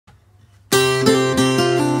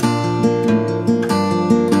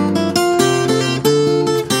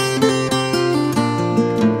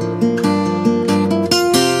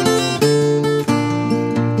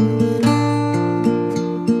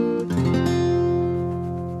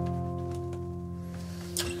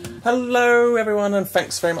Hello everyone, and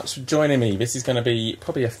thanks very much for joining me. This is going to be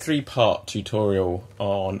probably a 3-part tutorial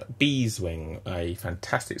on Beeswing, a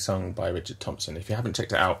fantastic song by Richard Thompson. If you haven't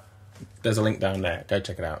checked it out, there's a link down there. Go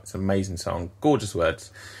check it out. It's an amazing song, gorgeous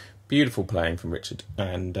words, beautiful playing from Richard,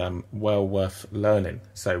 and well worth learning.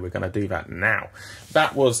 So we're going to do that now.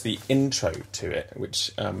 That was the intro to it,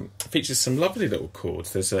 which features some lovely little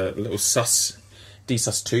chords. There's a little D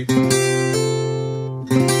sus2,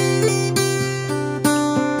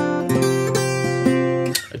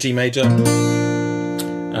 a G major,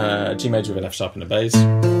 G major with an F sharp and a bass,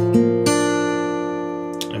 and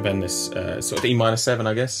then this sort of E minor 7,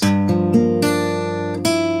 I guess, an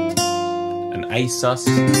A sus,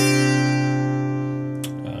 A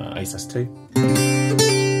sus2,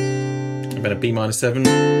 and then a B minor 7,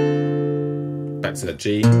 back to that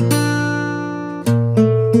G,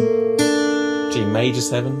 G major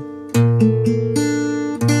 7.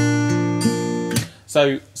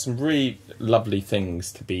 So some really lovely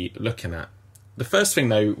things to be looking at. The first thing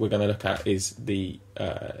though we're going to look at is the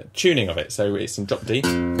tuning of it. So it's in drop D,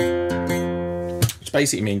 which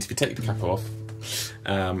basically means if you take the capo off,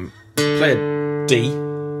 play a D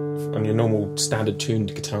on your normal standard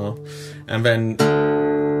tuned guitar, and then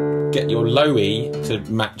get your low E to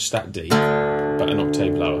match that D, but an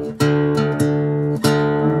octave lower.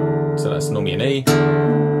 So that's normally an E.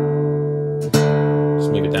 Just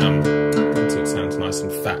move it down until it sounds nice and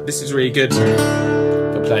fat. This is really good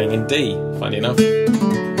for playing in D, funny enough,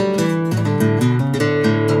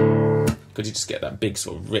 because you just get that big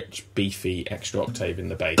sort of rich, beefy extra octave in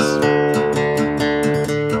the bass.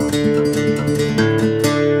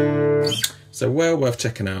 So well worth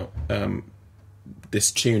checking out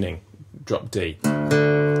this tuning, drop D.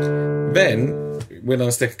 Then we're going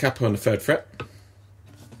to stick a capo on the 3rd fret,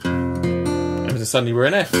 and then suddenly we're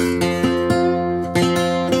in F.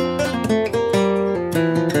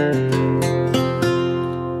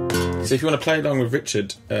 So if you want to play along with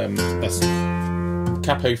Richard, that's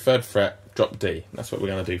capo 3rd fret, drop D. That's what we're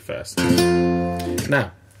going to do first.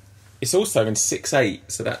 Now, it's also in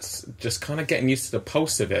 6/8, so that's just kind of getting used to the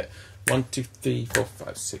pulse of it. 1, 2, 3, 4,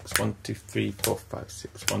 5, 6. 1, 2, 3, 4, 5,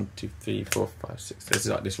 6. 1, 2, 3, 4, 5, 6. There's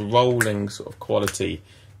like this rolling sort of quality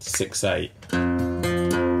to 6/8.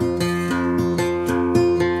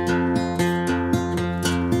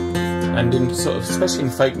 And in sort of, especially in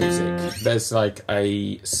folk music, there's like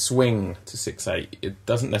a swing to 6/8. It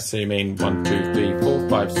doesn't necessarily mean 1, 2, 3, 4,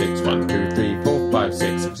 5, 6, 1, 2, 3, 4, 5,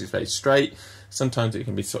 6, which is very straight. Sometimes it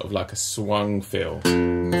can be sort of like a swung feel.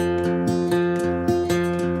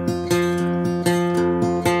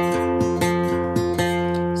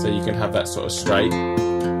 So you can have that sort of straight.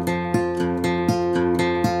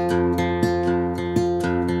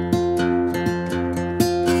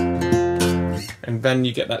 And then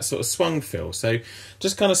you get that sort of swung feel. So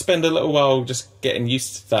just kind of spend a little while just getting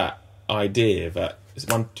used to that idea that it's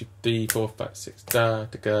 1, 2, 3, 4, 5, 6, da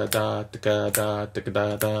da da da da da da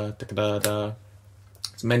da da da da.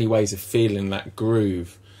 There's many ways of feeling that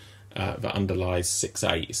groove that underlies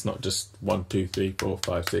 6/8. It's not just 1, 2, 3, 4,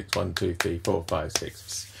 5, 6, 1, 2, 3, 4, 5,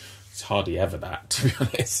 6. It's hardly ever that, to be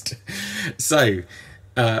honest. So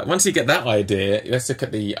once you get that idea, let's look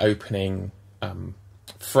at the opening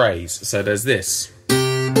phrase. So there's this.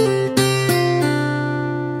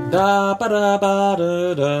 Da ba da ba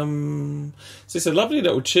da dum. So it's a lovely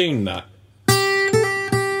little tune, that.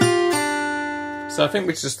 So I think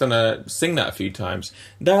we're just gonna sing that a few times.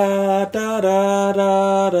 Da da da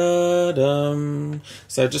da da dum.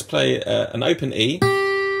 So just play an open E.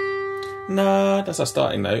 Na, that's our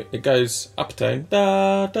starting note. It goes up a tone,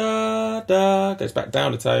 da da da, goes back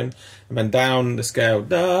down a tone, and then down the scale,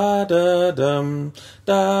 da da dum,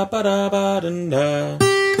 da ba da ba dum da.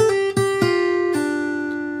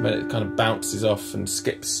 Then it kind of bounces off and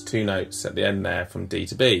skips 2 notes at the end there from D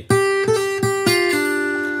to B.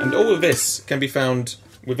 And all of this can be found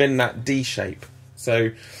within that D shape.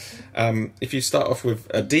 So if you start off with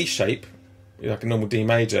a D shape, like a normal D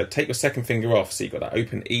major, take your 2nd finger off, so you've got that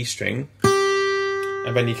open E string,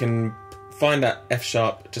 and then you can find that F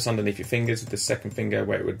sharp just underneath your fingers with the 2nd finger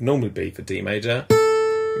where it would normally be for D major,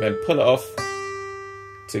 and then pull it off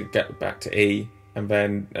to get back to E, and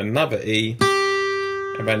then another E,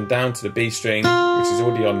 and then down to the B string, which is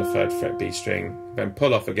already on the 3rd fret B string, then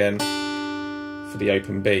pull off again for the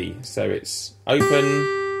open B. So it's open,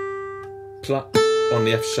 pluck on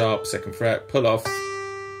the F sharp 2nd fret, pull off,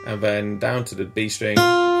 and then down to the B string,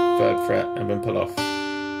 3rd fret, and then pull off.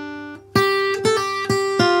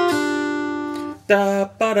 Da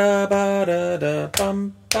ba da ba da da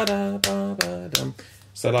bum ba da ba ba dum.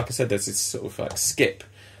 So like I said, there's this sort of like skip.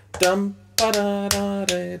 Dum ba da da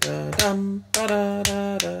da da dum, ba da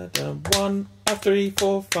da da dum. 1, 3,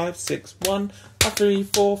 4, 5, 6. 1, 3,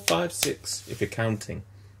 4, 5, 6. If you're counting.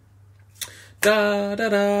 Da da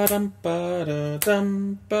da dum ba da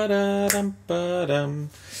dum ba da dum ba dum.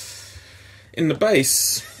 In the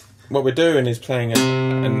bass, what we're doing is playing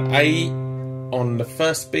an A on the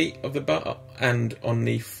first beat of the bar and on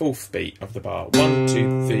the fourth beat of the bar. 1,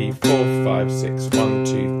 2, 3, 4, 5, 6. 1,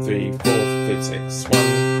 2, 3, 4, 5, 6. 1.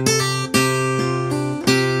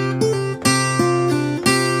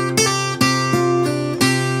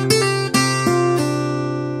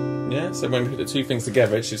 Yeah, so when we put the two things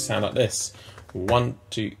together, it should sound like this. 1,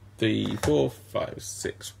 2, 3, 4, 5,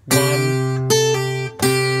 6. 1.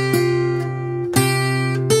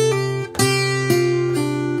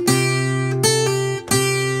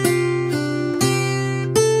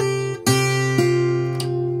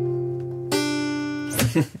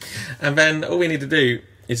 And then all we need to do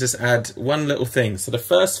is just add one little thing. So the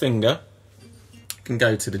first finger can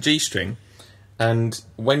go to the G string, and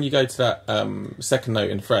when you go to that second note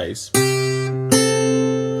in the phrase,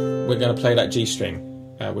 we're going to play that G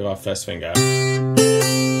string with our first finger.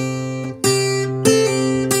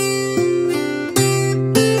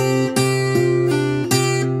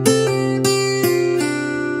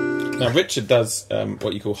 Now Richard does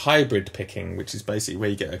what you call hybrid picking, which is basically where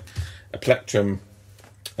you get a plectrum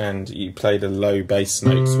and you play the low bass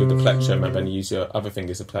notes with the plectrum and then you use your other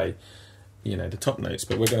fingers to play, you know, the top notes.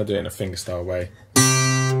 But we're going to do it in a fingerstyle way.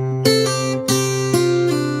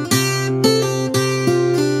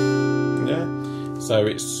 Yeah. So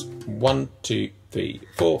it's 1, 2, 3,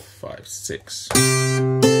 4, 5, 6.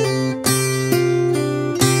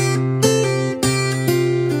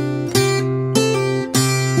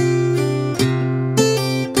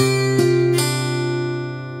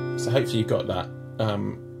 So hopefully you got that.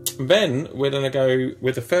 Then we're going to go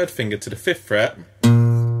with the third finger to the 5th fret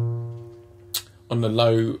on the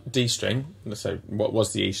low D string, so what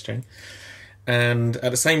was the E string, and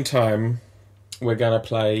at the same time we're going to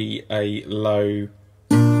play a low,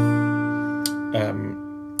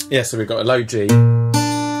 so we've got a low G,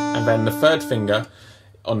 and then the third finger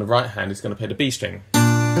on the right hand is going to play the B string,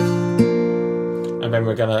 and then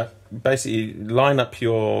we're going to basically line up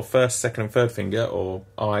your first, second and third finger, or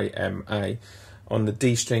I, M, A, on the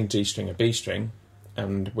D string, G string and B string,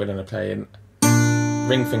 and we're going to play in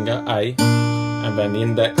ring finger A, and then the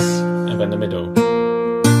index, and then the middle.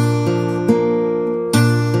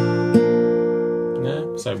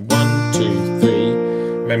 Yeah, so 1, 2,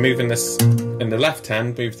 3. Then moving this in the left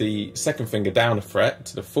hand, move the second finger down a fret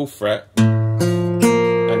to the 4th fret,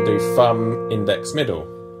 and do thumb, index, middle.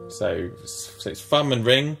 So it's thumb and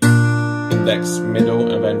ring, index,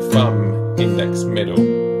 middle, and then thumb, index,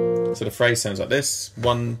 middle. So the phrase sounds like this: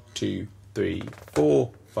 1, 2, 3, 4,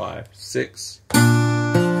 5, 6. Yeah,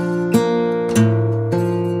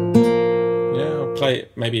 I'll play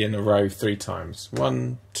it maybe in a row 3 times.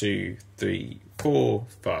 1, 2, 3, 4,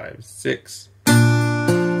 5, 6.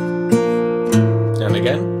 And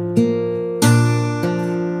again.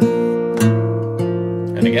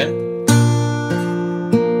 And again.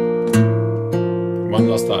 One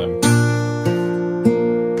last time.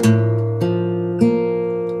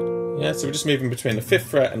 So we're just moving between the 5th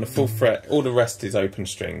fret and the 4th fret. All the rest is open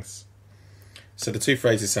strings. So the two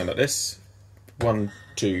phrases sound like this: 1,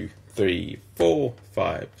 2, 3, 4,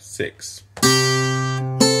 5, 6.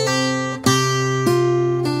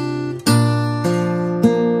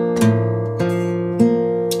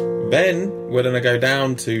 Then we're going to go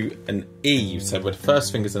down to an E. So the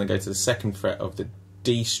first finger's going to go to the 2nd fret of the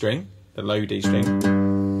D string, the low D string.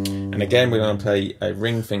 And again we're going to play a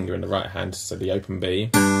ring finger in the right hand, so the open B.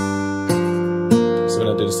 So we're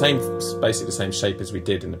going to do the same, basically the same shape as we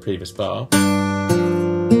did in the previous bar.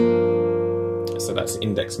 So that's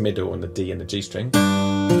index, middle on the D and the G string.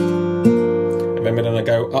 And then we're going to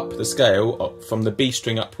go up the scale from the B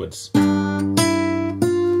string upwards.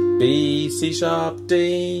 B, C sharp,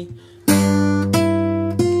 D.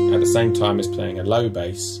 At the same time as playing a low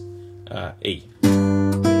bass, E.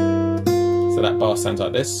 So that bar sounds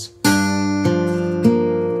like this.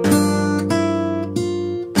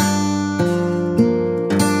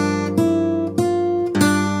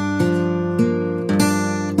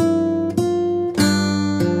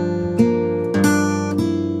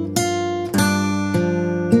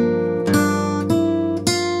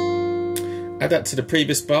 Add that to the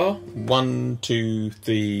previous bar. 1, 2,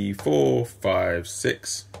 3, 4, 5,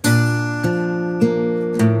 6.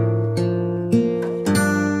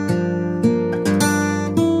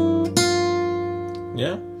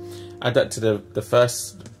 Yeah. Add that to the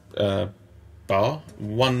first bar bar.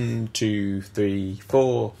 1, 2, 3,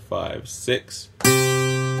 4, 5, 6.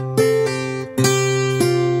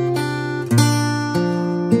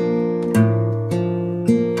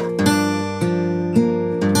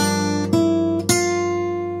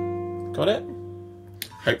 Got it?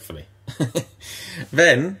 Hopefully.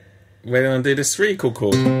 Then we're going to do this 3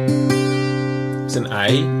 chord. It's an A,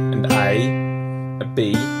 an A, a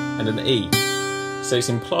B, and an E. So it's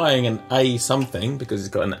implying an A something because it's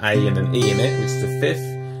got an A and an E in it, which is the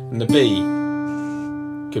 5th, and the B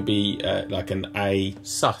could be like an A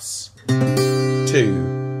sus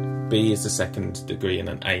 2. B is the 2nd degree in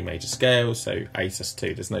an A major scale, so A sus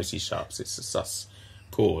 2. There's no C sharps, it's a sus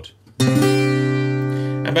chord.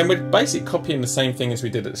 And then we're basically copying the same thing as we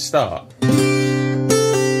did at the start. So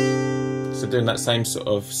doing that same sort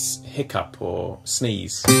of hiccup or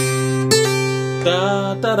sneeze.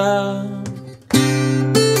 Da da da.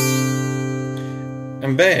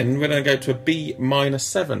 And then we're going to go to a B minor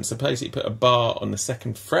 7. Suppose you put a bar on the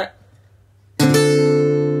 2nd fret.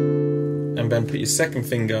 And then put your 2nd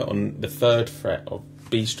finger on the 3rd fret of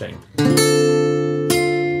B string. And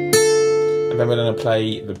then we're going to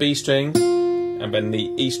play the B string and then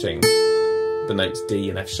the E string, the notes D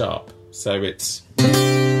and F sharp. So it's...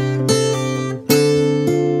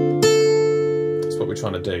 that's what we're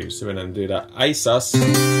trying to do. So we're going to do that A sus,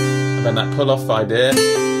 and then that pull off idea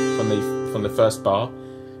from the first bar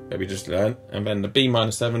that we just learned, and then the B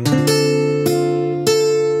minor 7, and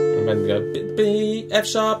then we go B, F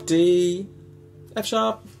sharp, D, F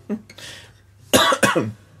sharp.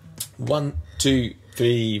 1, 2,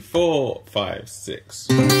 3, 4, 5, 6.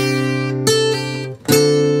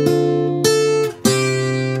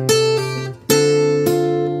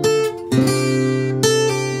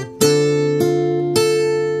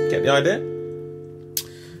 Get the idea?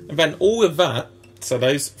 And then all of that, so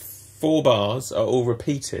those 4 bars are all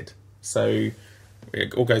repeated, so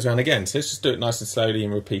it all goes around again. So let's just do it nice and slowly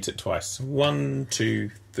and repeat it twice. 1, 2,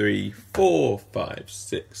 3, 4, 5,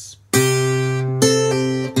 6.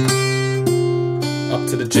 Up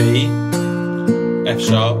to the G, F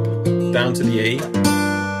sharp, down to the E,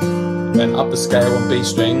 then up the scale on B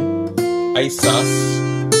string, A sus,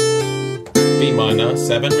 B minor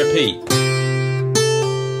 7, repeat.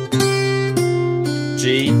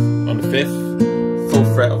 G on the 5th,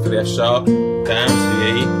 4th fret off of the F sharp, down to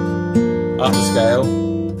the E, up the scale,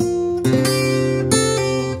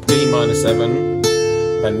 B minor 7,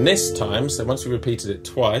 and this time, so once we repeated it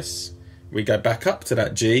twice, we go back up to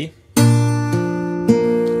that G,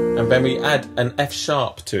 and then we add an F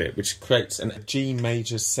sharp to it, which creates a G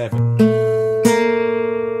major 7.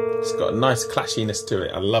 It's got a nice clashiness to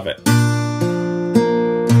it, I love it.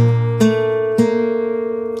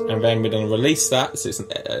 And then we're going to release that, so it's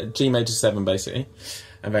a G major 7 basically,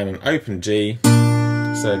 and then an open G,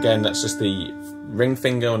 so again that's just the ring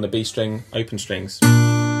finger on the B string, open strings,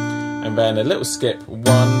 and then a little skip,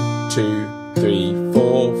 1, 2, 3,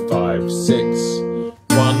 4, 5, 6,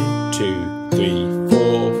 1, 2, 3,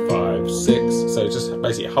 4, 5, 6, so just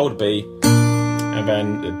basically hold a B, and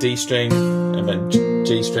then a D string, and then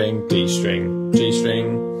G string, D string, G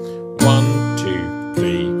string, 1, 2,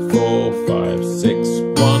 3, 4, 5, 6,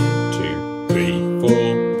 1, 2, 3,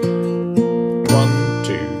 4, 1,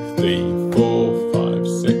 2, 3, 4, 5,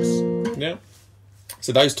 6. Yeah.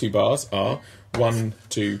 So those 2 bars are 1,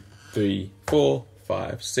 2, 3, 4,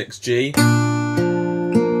 5, 6 G,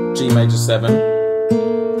 G major 7,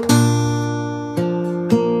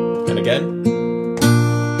 and again,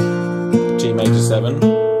 G major 7.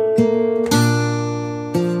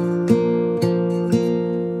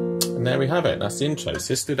 There we have it, that's the intro.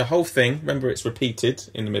 So let's do the whole thing. Remember, it's repeated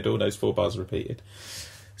in the middle, those 4 bars are repeated.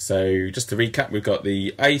 So just to recap, we've got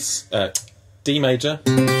the D major,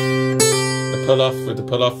 the pull off with the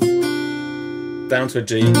pull off, down to a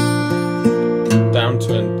G, down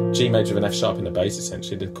to a G major with an F sharp in the bass,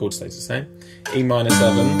 essentially, the chord stays the same. E minor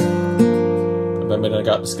 7, and then we're going to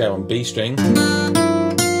go up the scale on B string,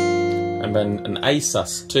 and then an A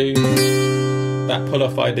sus 2, that pull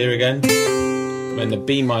off idea again. Then the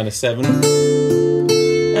B minor 7,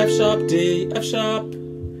 F sharp, D, F sharp,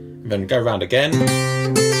 and then go around again,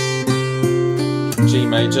 G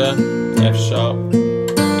major, F sharp,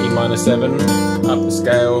 E minor 7, up the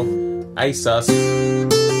scale, A sus,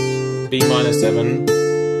 B minor 7,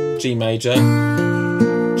 G major 7,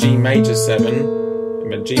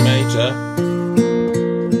 and then G major,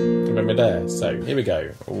 and then we're there. So here we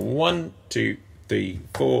go, 1, 2, 3,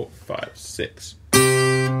 4, 5, 6.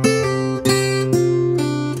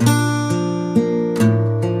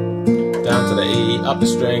 Down to the E, up the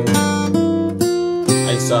string, A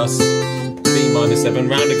sus, B minor 7,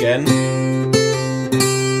 round again,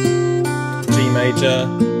 G major,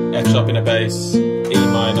 F sharp in a bass, E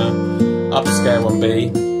minor, upper scale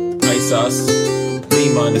 1B, A sus,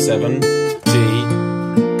 D minor 7, G,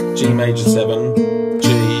 G major 7, G,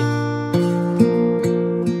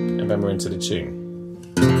 and then we're into the tune.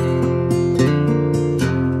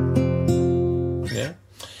 Yeah,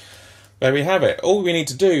 there we have it. All we need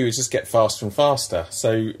to do is just get faster and faster.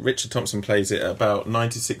 So Richard Thompson plays it at about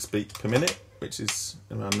 96 beats per minute, which is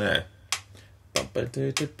around there.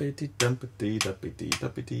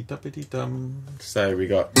 So we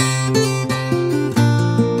got.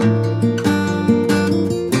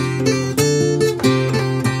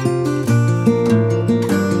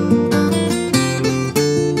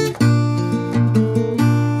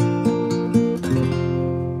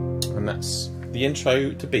 And that's the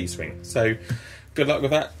intro to Beeswing. So good luck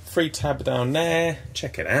with that. Free tab down there.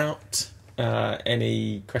 Check it out.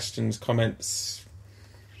 Any questions, comments,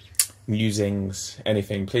 musings,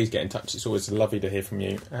 anything, please get in touch. It's always lovely to hear from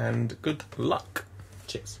you, and good luck.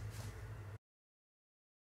 Cheers.